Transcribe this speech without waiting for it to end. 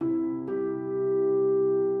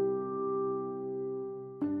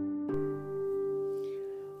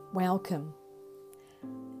Welcome.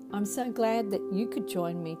 I'm so glad that you could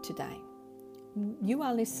join me today. You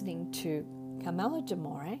are listening to Carmela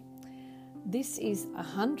D'Amore. This is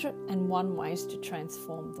 101 Ways to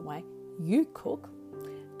Transform the Way You Cook,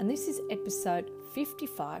 and this is episode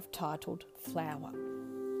 55 titled Flour.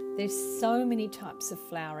 There's so many types of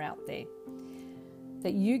flour out there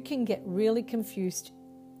that you can get really confused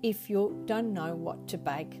if you don't know what to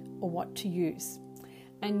bake or what to use,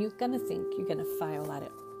 and you're going to think you're going to fail at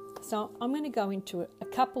it. So I'm going to go into a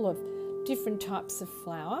couple of different types of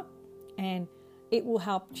flour, and it will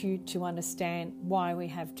help you to understand why we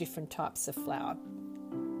have different types of flour.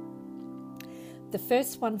 The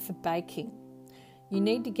first one for baking. You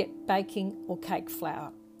need to get baking or cake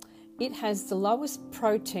flour. It has the lowest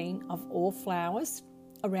protein of all flours,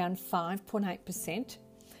 around 5.8%.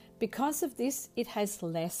 Because of this, it has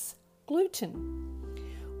less gluten,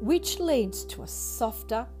 which leads to a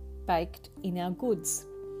softer baked in our goods.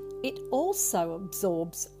 It also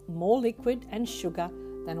absorbs more liquid and sugar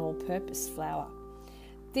than all-purpose flour.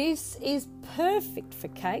 This is perfect for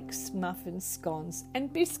cakes, muffins, scones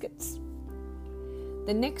and biscuits.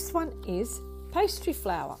 The next one is pastry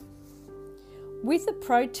flour. With a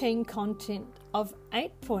protein content of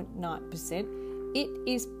 8.9%, it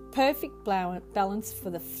is perfect balance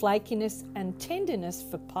for the flakiness and tenderness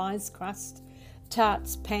for pies, crust,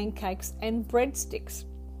 tarts, pancakes and breadsticks.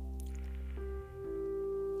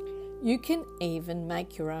 You can even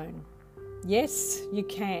make your own. Yes, you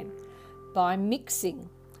can, by mixing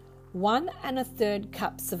 1 1/3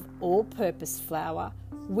 cups of all-purpose flour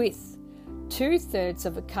with 2/3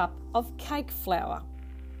 of a cup of cake flour.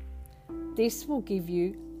 This will give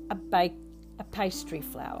you a pastry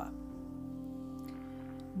flour.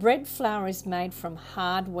 Bread flour is made from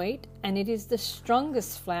hard wheat, and it is the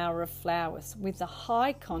strongest flour of flours with a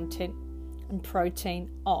high content and protein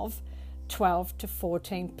of 12 to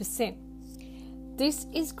 14%. This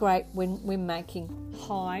is great when we're making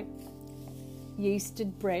high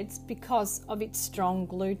yeasted breads because of its strong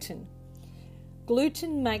gluten.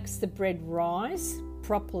 Gluten makes the bread rise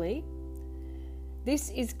properly. This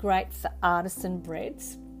is great for artisan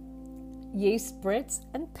breads, yeast breads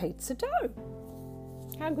and pizza dough.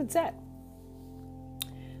 How good's that?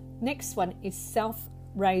 Next one is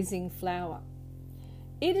self-raising flour.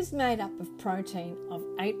 It is made up of protein of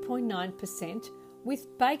 8.9% with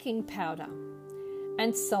baking powder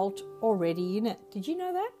and salt already in it. Did you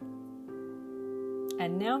know that?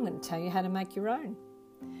 And now I'm going to tell you how to make your own.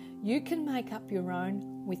 You can make up your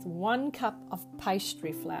own with 1 cup of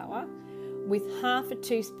pastry flour, with half a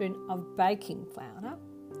teaspoon of baking powder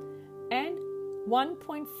and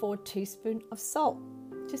 1.4 teaspoon of salt.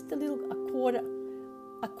 Just a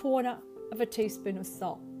quarter of a teaspoon of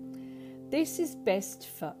salt. This is best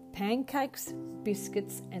for pancakes,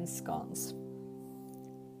 biscuits and scones.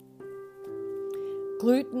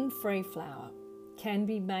 Gluten-free flour can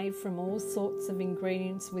be made from all sorts of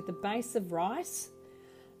ingredients with a base of rice,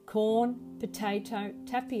 corn, potato,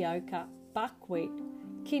 tapioca, buckwheat,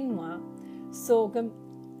 quinoa, sorghum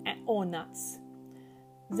or nuts.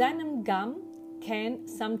 Xanthan gum can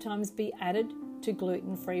sometimes be added to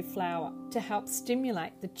gluten-free flour to help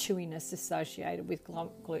stimulate the chewiness associated with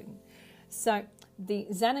gluten. So the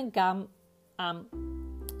xanthan gum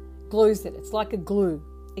glues it. It's like a glue.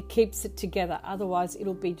 It keeps it together. Otherwise,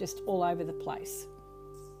 it'll be just all over the place.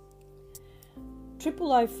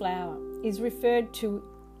 Triple O flour is referred to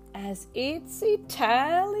as its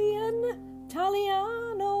Italiano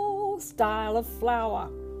style of flour.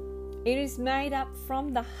 It is made up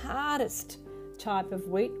from the hardest type of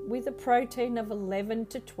wheat with a protein of 11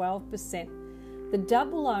 to 12%. The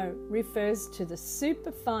double O refers to the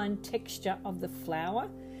superfine texture of the flour,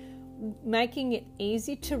 making it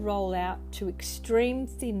easy to roll out to extreme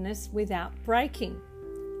thinness without breaking.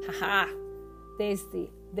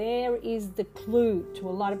 There is the clue to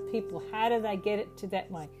a lot of people. How do they get it to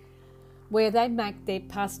that way? Where they make their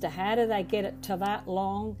pasta, how do they get it to that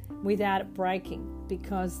long without it breaking?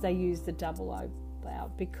 Because they use the double O flour,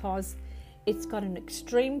 because it's got an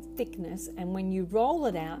extreme thickness, and when you roll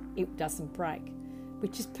it out, it doesn't break,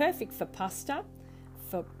 which is perfect for pasta,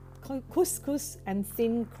 for couscous and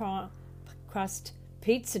thin crust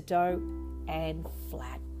pizza dough and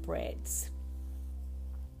flat breads.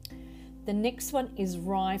 The next one is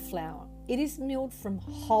rye flour. It is milled from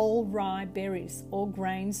whole rye berries or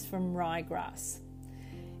grains from ryegrass.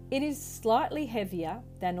 It is slightly heavier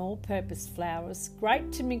than all-purpose flours,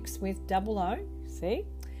 great to mix with double O. See,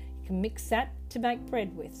 you can mix that to make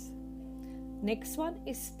bread with. Next one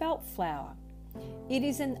is spelt flour. It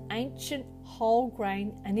is an ancient whole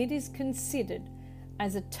grain, and it is considered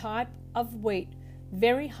as a type of wheat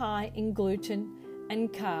very high in gluten and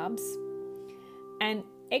carbs, an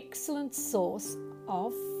excellent source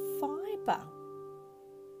of fibre.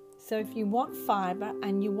 So if you want fibre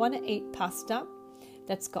and you want to eat pasta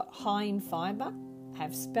that's got high in fibre,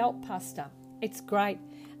 have spelt pasta. It's great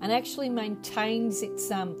and actually maintains its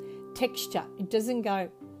texture. It doesn't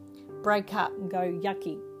break up and go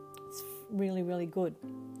yucky. It's really, really good.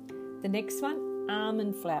 The next one,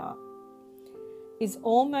 almond flour, is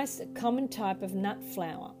almost a common type of nut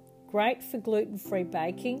flour. Great for gluten-free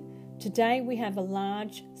baking. Today we have a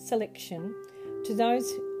large selection to those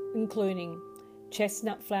including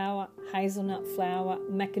chestnut flour, hazelnut flour,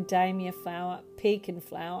 macadamia flour, pecan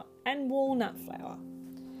flour, and walnut flour.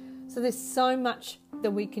 So there's so much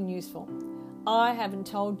that we can use for. I haven't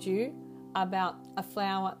told you about a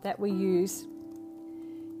flour that we use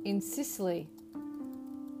in Sicily,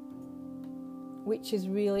 which is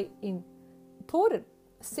really important.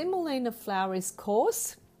 Semolina flour is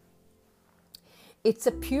coarse. It's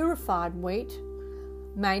a purified wheat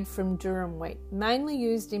made from durum wheat, mainly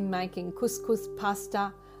used in making couscous,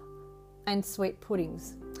 pasta, and sweet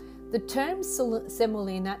puddings. The term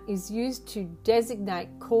semolina is used to designate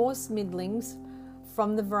coarse middlings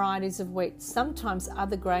from the varieties of wheat, sometimes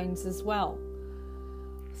other grains as well.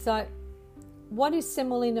 So, what is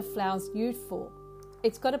semolina flour used for?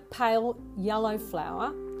 It's got a pale yellow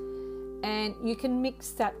flour, and you can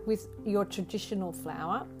mix that with your traditional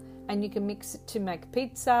flour, and you can mix it to make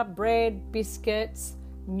pizza, bread, biscuits,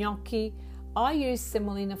 gnocchi. I use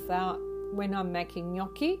semolina flour when I'm making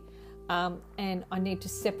gnocchi, and I need to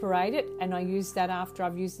separate it, and I use that after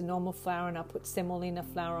I've used the normal flour and I put semolina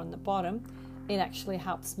flour on the bottom. It actually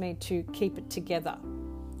helps me to keep it together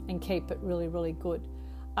and keep it really, really good.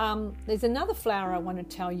 There's another flour I want to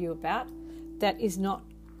tell you about that is not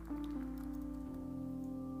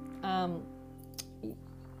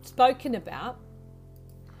spoken about,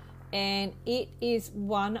 and it is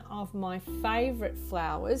one of my favourite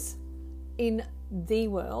flours in the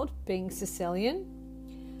world, being Sicilian.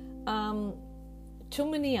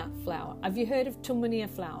 Tumania flour. Have you heard of Tumania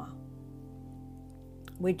flour?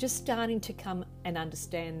 We're just starting to come and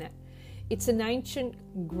understand that. It's an ancient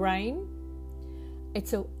grain.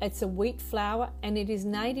 It's a wheat flour, and it is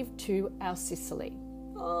native to our Sicily.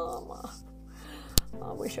 Oh,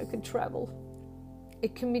 I wish I could travel.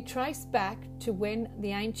 It can be traced back to when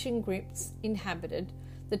the ancient Greeks inhabited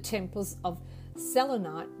the temples of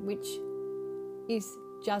Selenite, which is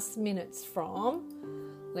just minutes from,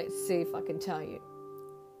 let's see if I can tell you.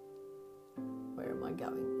 Where am I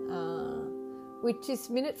going? Which is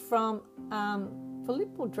minute from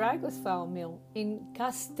Filippo Drago's flour mill in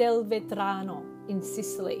Castelvetrano in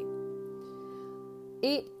Sicily.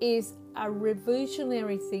 It is a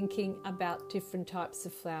revolutionary thinking about different types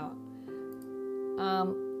of flour.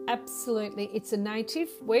 Absolutely, it's a native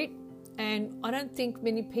wheat, and I don't think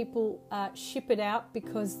many people ship it out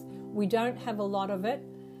because we don't have a lot of it.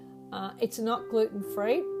 It's not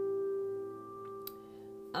gluten-free.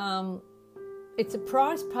 It's a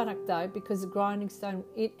prized product though, because the grinding stone,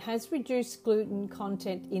 it has reduced gluten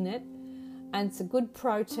content in it, and it's a good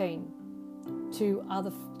protein to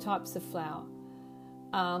other types of flour.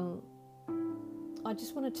 I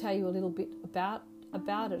just want to tell you a little bit about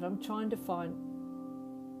it. I'm trying to find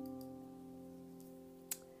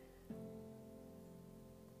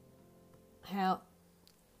how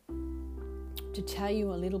to tell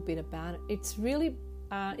you a little bit about it. It's really,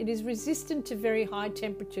 it is resistant to very high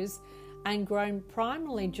temperatures and grown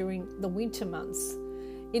primarily during the winter months.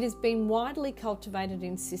 It has been widely cultivated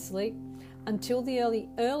in Sicily until the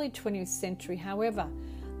early 20th century. However,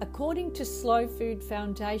 according to Slow Food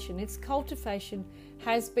Foundation, its cultivation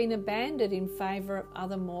has been abandoned in favour of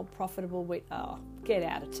other more profitable wheat. Oh, get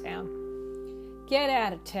out of town. Get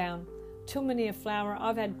out of town. Tumania flour.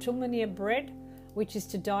 I've had tumania bread, which is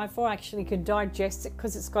to die for. I actually can digest it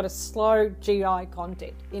because it's got a slow GI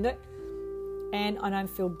content in it, and I don't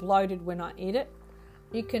feel bloated when I eat it.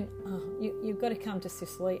 You've got to come to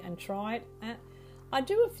Sicily and try it. I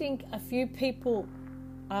do think a few people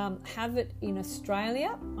have it in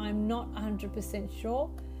Australia. I'm not 100% sure.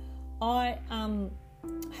 I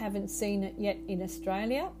haven't seen it yet in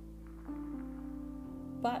Australia,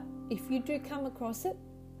 but if you do come across it,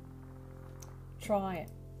 try it.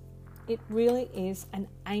 It really is an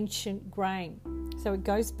ancient grain. So it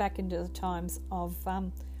goes back into the times of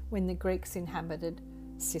when the Greeks inhabited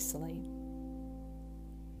Sicily.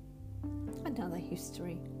 Another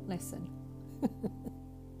history lesson.